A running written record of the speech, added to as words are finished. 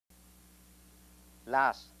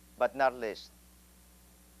Last but not least,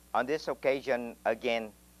 on this occasion,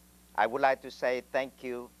 again, I would like to say thank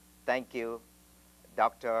you,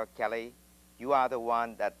 Dr. Kelly. You are the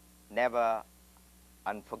one that never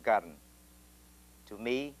unforgotten to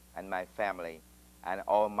me and my family and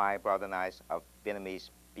all my brothers and sisters of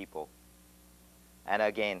Vietnamese people. And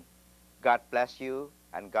again, God bless you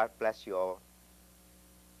and God bless you all.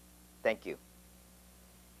 Thank you.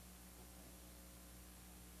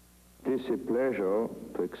 It is a pleasure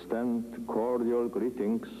to extend cordial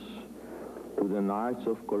greetings to the Knights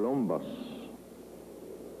of Columbus.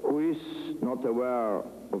 Who is not aware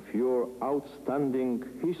of your outstanding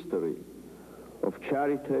history of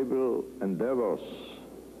charitable endeavors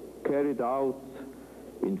carried out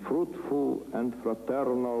in fruitful and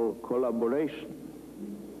fraternal collaboration?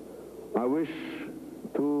 I wish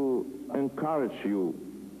to encourage you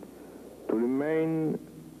to remain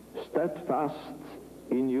steadfast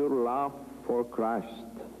in your love for Christ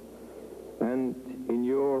and in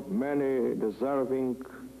your many deserving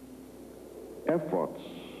efforts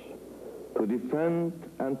to defend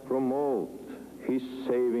and promote his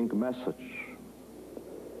saving message.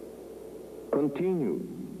 Continue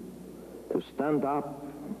to stand up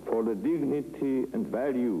for the dignity and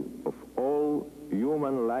value of all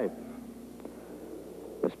human life,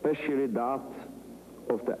 especially that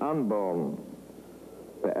of the unborn,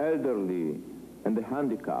 the elderly, and the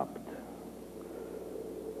handicapped.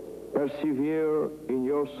 Persevere in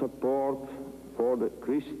your support for the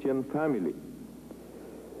Christian family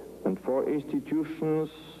and for institutions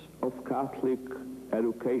of Catholic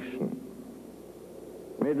education.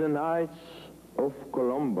 May the Knights of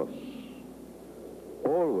Columbus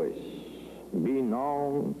always be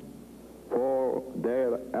known for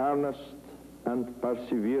their earnest and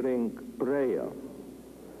persevering prayer.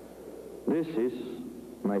 This is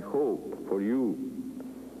my hope for you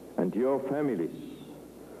and your families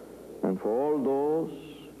and for all those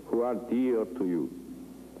who are dear to you.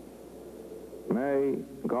 May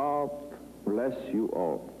God bless you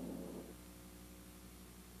all.